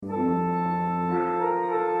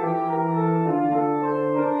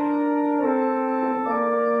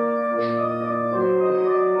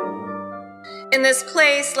In this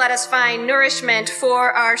place, let us find nourishment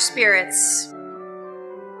for our spirits.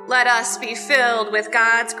 Let us be filled with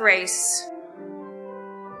God's grace.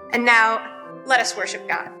 And now, let us worship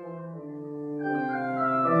God.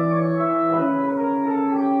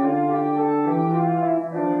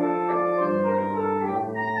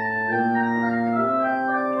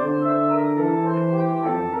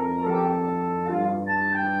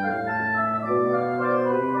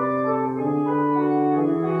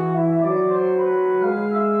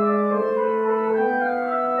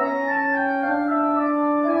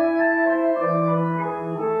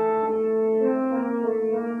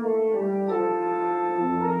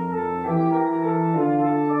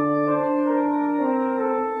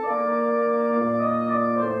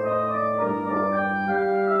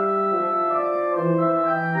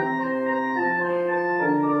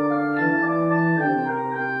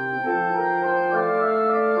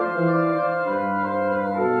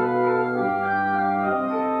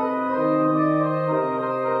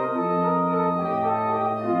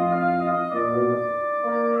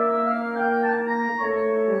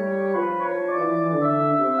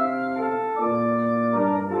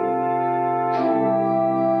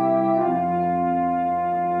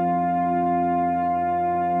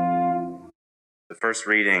 First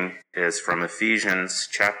reading is from Ephesians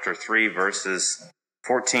chapter 3, verses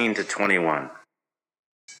 14 to 21.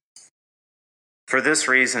 For this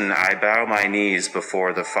reason I bow my knees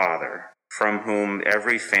before the Father, from whom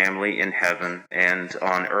every family in heaven and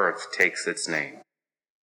on earth takes its name.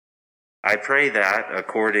 I pray that,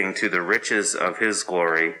 according to the riches of his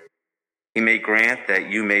glory, he may grant that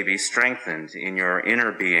you may be strengthened in your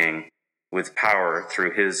inner being with power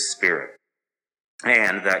through his Spirit,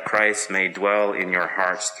 and that Christ may dwell in your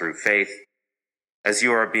hearts through faith, as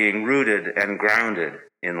you are being rooted and grounded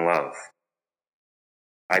in love.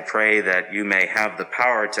 I pray that you may have the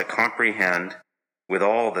power to comprehend with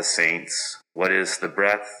all the saints what is the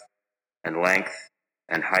breadth and length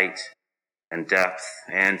and height and depth,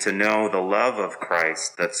 and to know the love of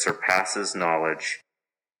Christ that surpasses knowledge,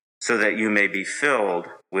 so that you may be filled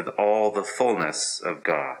with all the fullness of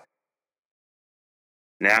God.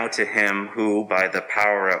 Now to him who, by the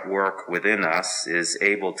power at work within us, is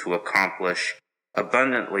able to accomplish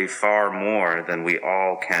abundantly far more than we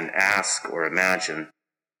all can ask or imagine,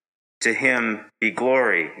 to him be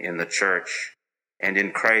glory in the church and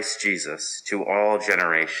in Christ Jesus to all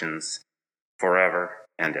generations, forever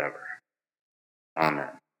and ever.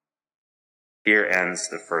 Amen. Here ends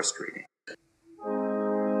the first reading.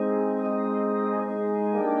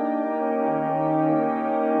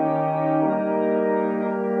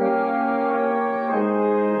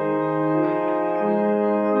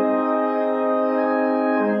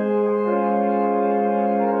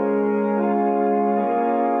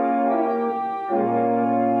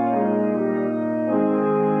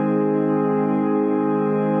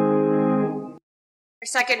 Our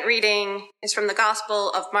second reading is from the Gospel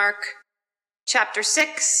of Mark, chapter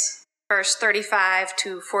 6, verse 35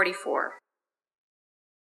 to 44.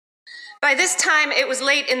 By this time it was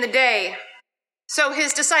late in the day, so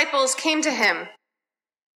his disciples came to him.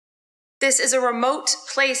 This is a remote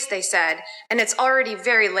place, they said, and it's already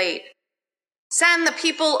very late. Send the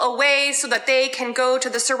people away so that they can go to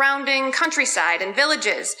the surrounding countryside and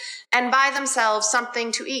villages and buy themselves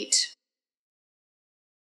something to eat.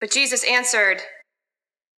 But Jesus answered,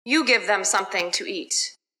 "You give them something to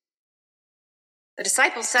eat." The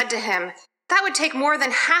disciples said to him, "That would take more than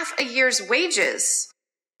half a year's wages.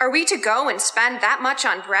 Are we to go and spend that much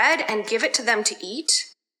on bread and give it to them to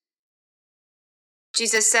eat?"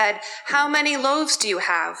 Jesus said, "How many loaves do you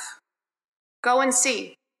have? Go and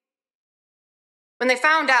see." When they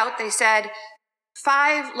found out, they said,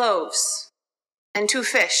 5 loaves and 2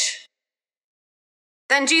 fish.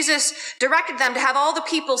 Then Jesus directed them to have all the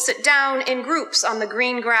people sit down in groups on the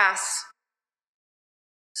green grass.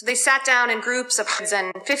 So they sat down in groups of hundreds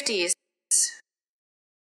and 50s.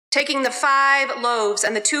 Taking the 5 loaves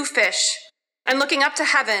and the 2 fish, and looking up to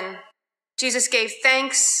heaven, Jesus gave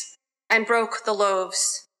thanks and broke the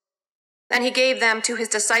loaves. Then he gave them to his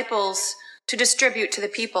disciples to distribute to the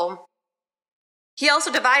people. He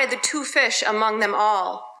also divided the 2 fish among them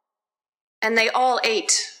all, and they all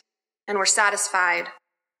ate and were satisfied.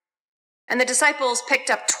 And the disciples picked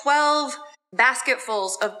up 12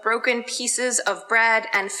 basketfuls of broken pieces of bread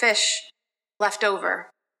and fish left over.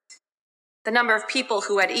 The number of people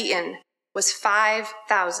who had eaten was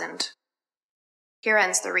 5,000. Here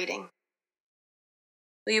ends the reading.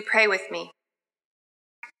 Will you pray with me?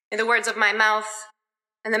 May the words of my mouth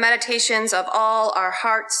and the meditations of all our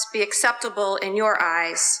hearts be acceptable in your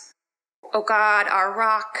eyes, O God, our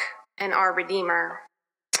rock and our Redeemer.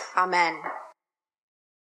 Amen.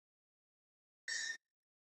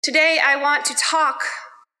 Today, I want to talk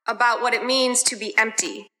about what it means to be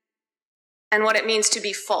empty and what it means to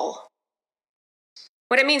be full,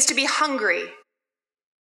 what it means to be hungry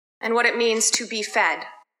and what it means to be fed.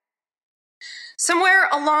 Somewhere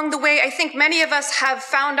along the way, I think many of us have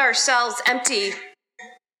found ourselves empty,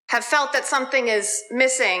 have felt that something is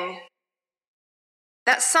missing,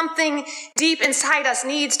 that something deep inside us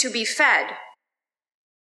needs to be fed.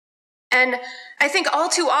 And I think all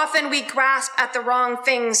too often we grasp at the wrong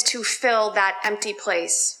things to fill that empty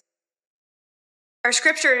place. Our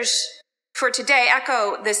scriptures for today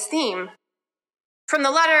echo this theme. From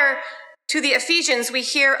the letter to the Ephesians, we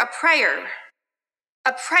hear a prayer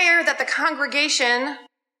that the congregation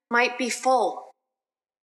might be full.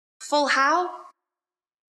 Full how?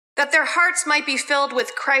 That their hearts might be filled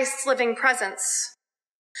with Christ's living presence,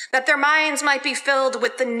 that their minds might be filled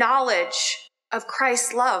with the knowledge of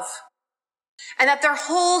Christ's love, and that their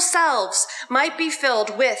whole selves might be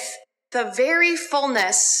filled with the very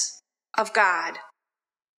fullness of God.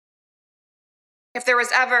 If there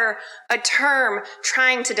was ever a term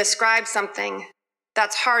trying to describe something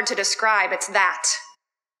that's hard to describe, it's that.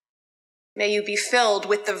 May you be filled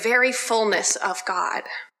with the very fullness of God.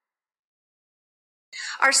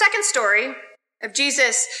 Our second story of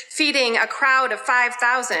Jesus feeding a crowd of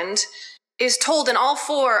 5,000 is told in all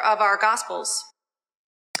four of our Gospels.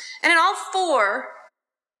 And in all four,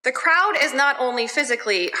 the crowd is not only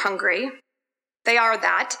physically hungry, they are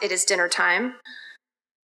that, it is dinner time,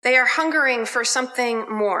 they are hungering for something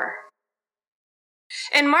more.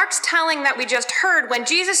 In Mark's telling that we just heard, when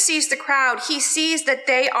Jesus sees the crowd, he sees that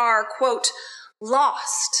they are, quote,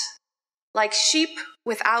 lost, like sheep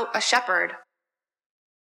without a shepherd.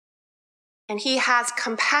 And he has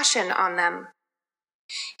compassion on them.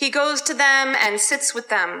 He goes to them and sits with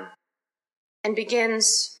them and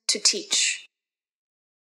begins to teach.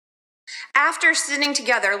 After sitting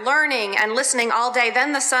together, learning and listening all day,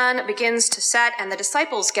 then the sun begins to set and the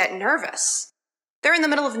disciples get nervous. They're in the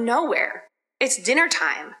middle of nowhere. It's dinner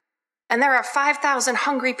time, and there are 5,000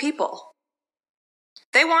 hungry people.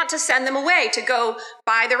 They want to send them away to go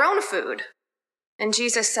buy their own food. And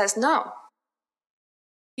Jesus says, no,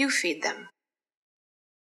 you feed them.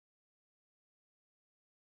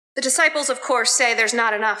 The disciples, of course, say there's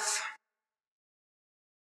not enough.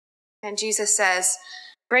 And Jesus says,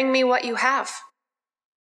 bring me what you have.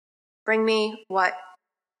 Bring me what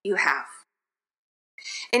you have.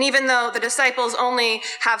 And even though the disciples only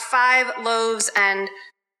have 5 loaves and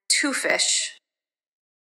 2 fish,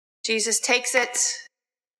 Jesus takes it,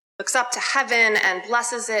 looks up to heaven and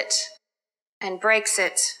blesses it and breaks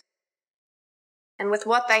it. And with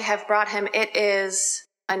what they have brought him, it is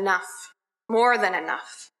enough, more than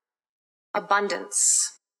enough,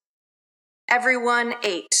 abundance. Everyone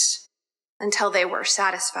ate until they were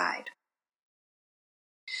satisfied.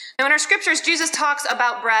 Now, in our scriptures, Jesus talks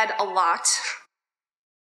about bread a lot.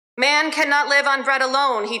 Man cannot live on bread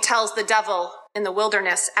alone, he tells the devil in the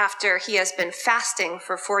wilderness after he has been fasting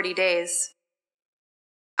for 40 days.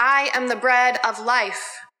 I am the bread of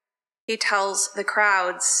life, he tells the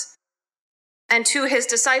crowds. And to his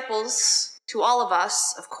disciples, to all of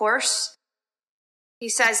us, of course, he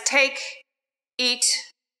says, take, eat.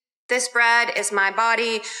 This bread is my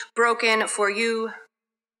body broken for you.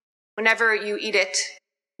 Whenever you eat it,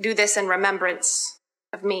 do this in remembrance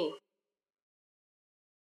of me.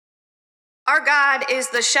 Our God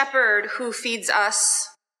is the shepherd who feeds us,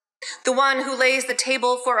 the one who lays the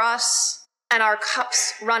table for us, and our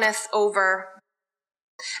cups runneth over.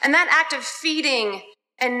 And that act of feeding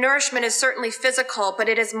and nourishment is certainly physical, but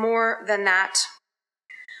it is more than that.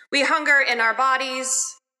 We hunger in our bodies,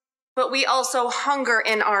 but we also hunger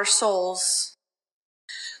in our souls.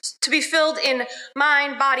 To be filled in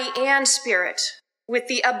mind, body, and spirit with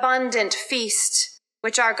the abundant feast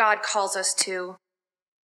which our God calls us to.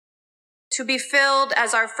 To be filled,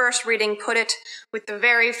 as our first reading put it, with the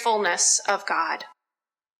very fullness of God.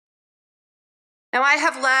 Now, I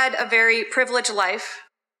have led a very privileged life.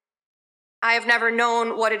 I have never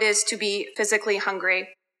known what it is to be physically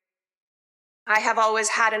hungry. I have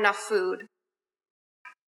always had enough food.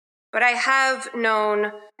 But I have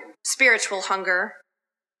known spiritual hunger,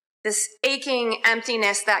 this aching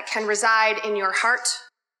emptiness that can reside in your heart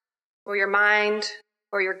or your mind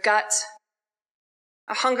or your gut,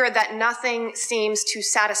 a hunger that nothing seems to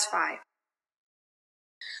satisfy.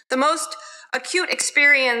 The most acute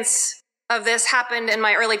experience of this happened in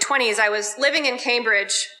my early 20s. I was living in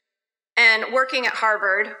Cambridge and working at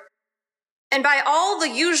Harvard, and by all the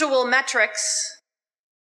usual metrics,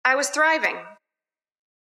 I was thriving.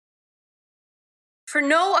 For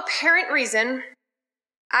no apparent reason,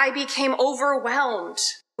 I became overwhelmed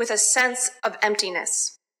with a sense of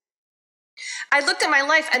emptiness. I looked at my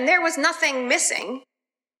life and there was nothing missing.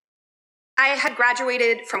 I had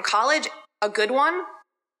graduated from college, a good one,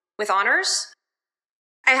 with honors.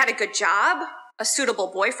 I had a good job, a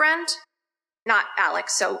suitable boyfriend. Not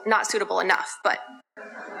Alex, so not suitable enough, but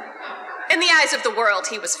in the eyes of the world,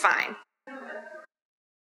 he was fine.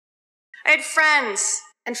 I had friends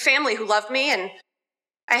and family who loved me, and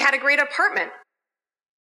I had a great apartment.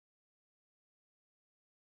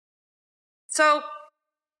 So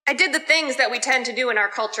I did the things that we tend to do in our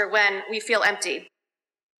culture when we feel empty.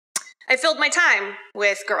 I filled my time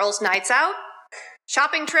with girls' nights out,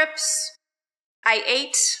 shopping trips. I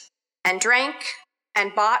ate and drank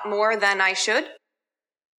and bought more than I should,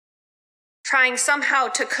 trying somehow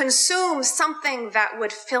to consume something that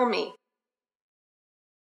would fill me.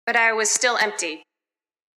 But I was still empty.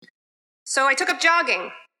 So I took up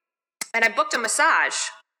jogging, and I booked a massage,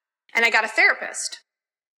 and I got a therapist.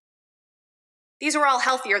 These were all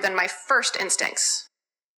healthier than my first instincts.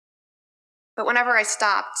 But whenever I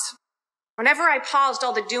stopped, whenever I paused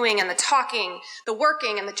all the doing and the talking, the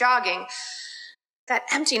working and the jogging, that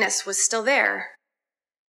emptiness was still there.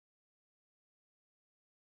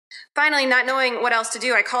 Finally, not knowing what else to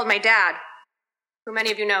do, I called my dad, who many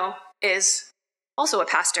of you know is also a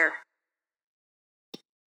pastor.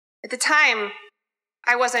 At the time,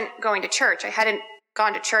 I wasn't going to church. I hadn't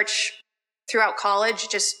gone to church throughout college,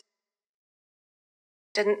 just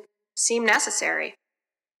didn't seem necessary.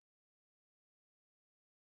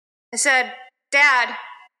 I said, "Dad,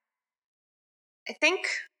 I think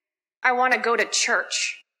I want to go to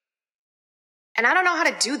church, and I don't know how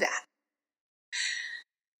to do that."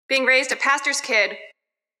 Being raised a pastor's kid,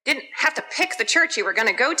 didn't have to pick the church you were going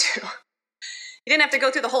to go to. You didn't have to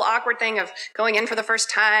go through the whole awkward thing of going in for the first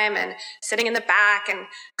time and sitting in the back and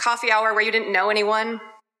coffee hour where you didn't know anyone.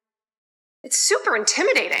 It's super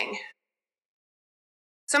intimidating.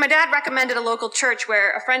 So my dad recommended a local church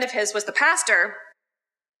where a friend of his was the pastor.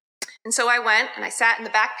 And so I went and I sat in the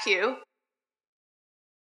back pew,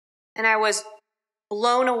 and I was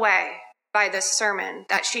blown away by this sermon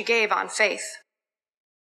that she gave on faith.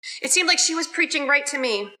 It seemed like she was preaching right to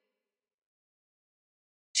me.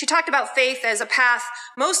 She talked about faith as a path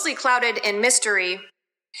mostly clouded in mystery,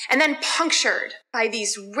 and then punctured by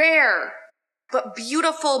these rare but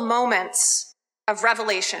beautiful moments of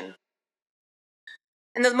revelation.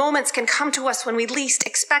 And the moments can come to us when we least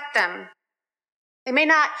expect them. They may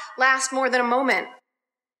not last more than a moment,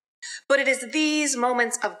 but it is these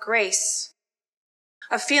moments of grace,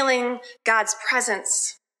 of feeling God's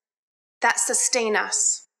presence, that sustain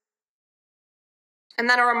us. And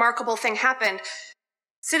then a remarkable thing happened.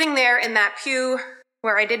 Sitting there in that pew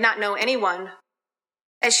where I did not know anyone,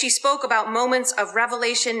 as she spoke about moments of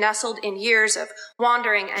revelation nestled in years of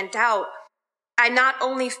wandering and doubt, I not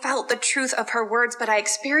only felt the truth of her words, but I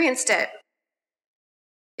experienced it.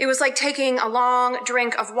 It was like taking a long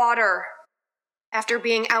drink of water after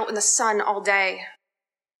being out in the sun all day.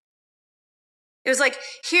 It was like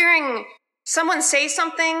hearing someone say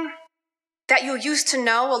something that you used to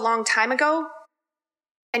know a long time ago,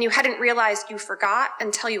 and you hadn't realized you forgot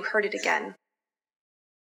until you heard it again.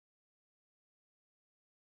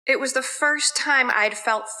 It was the first time I'd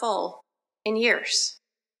felt full in years.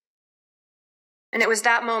 And it was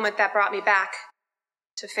that moment that brought me back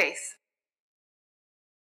to faith.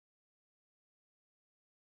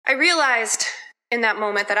 I realized in that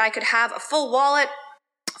moment that I could have a full wallet,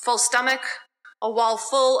 a full stomach, a wall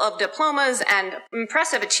full of diplomas and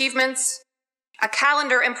impressive achievements, a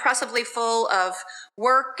calendar impressively full of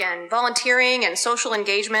work and volunteering and social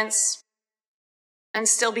engagements, and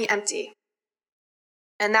still be empty.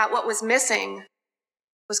 And that what was missing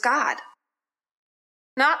was God.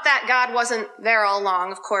 Not that God wasn't there all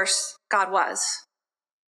along, of course, God was.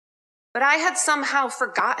 But I had somehow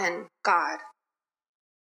forgotten God.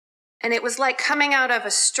 And it was like coming out of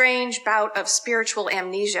a strange bout of spiritual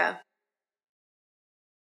amnesia.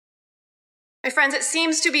 My friends, it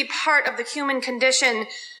seems to be part of the human condition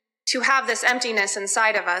to have this emptiness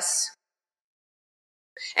inside of us.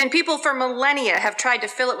 And people for millennia have tried to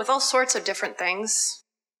fill it with all sorts of different things.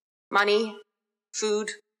 Money,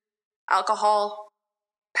 food, alcohol,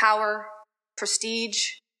 power,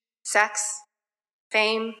 prestige, sex,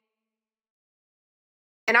 fame.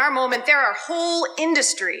 In our moment, there are whole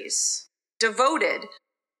industries devoted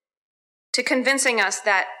to convincing us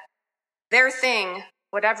that their thing,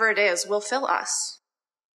 whatever it is, will fill us.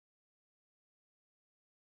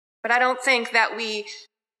 But I don't think that we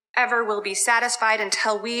ever will be satisfied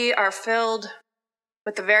until we are filled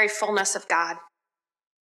with the very fullness of God.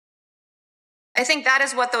 I think that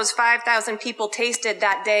is what those 5,000 people tasted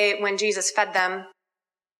that day when Jesus fed them.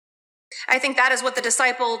 I think that is what the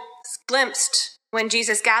disciples glimpsed when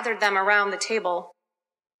Jesus gathered them around the table.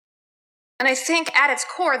 And I think at its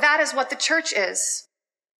core, that is what the church is.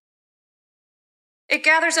 It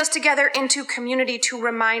gathers us together into community to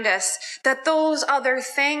remind us that those other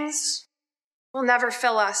things will never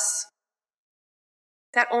fill us,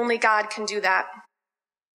 that only God can do that.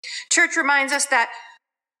 Church reminds us that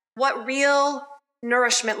what real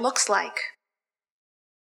nourishment looks like,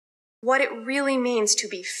 what it really means to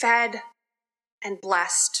be fed and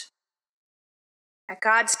blessed at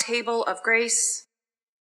God's table of grace,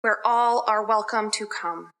 where all are welcome to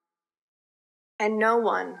come, and no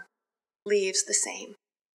one leaves the same.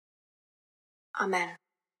 Amen.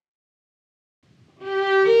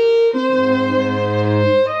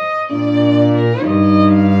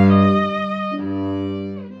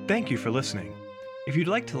 Thank you for listening. If you'd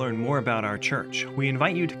like to learn more about our church, we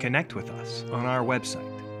invite you to connect with us on our website,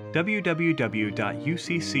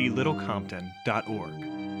 www.ucclittlecompton.org.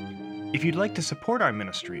 If you'd like to support our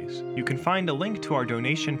ministries, you can find a link to our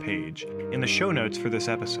donation page in the show notes for this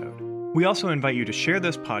episode. We also invite you to share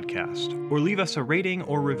this podcast or leave us a rating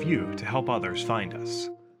or review to help others find us.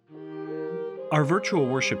 Our virtual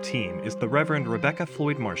worship team is the Reverend Rebecca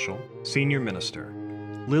Floyd Marshall, Senior Minister,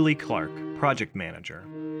 Lily Clark, Project Manager,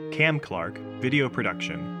 Cam Clark, Video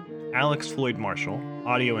Production, Alex Floyd Marshall,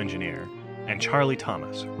 Audio Engineer, and Charlie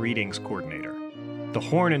Thomas, Readings Coordinator. The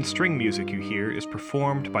horn and string music you hear is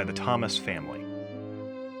performed by the Thomas family.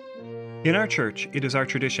 In our church, it is our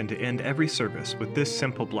tradition to end every service with this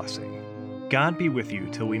simple blessing. God be with you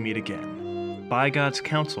till we meet again. By God's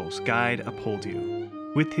counsels, guide, uphold you.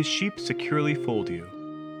 With his sheep securely fold you.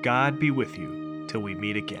 God be with you till we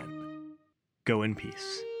meet again. Go in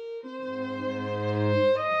peace.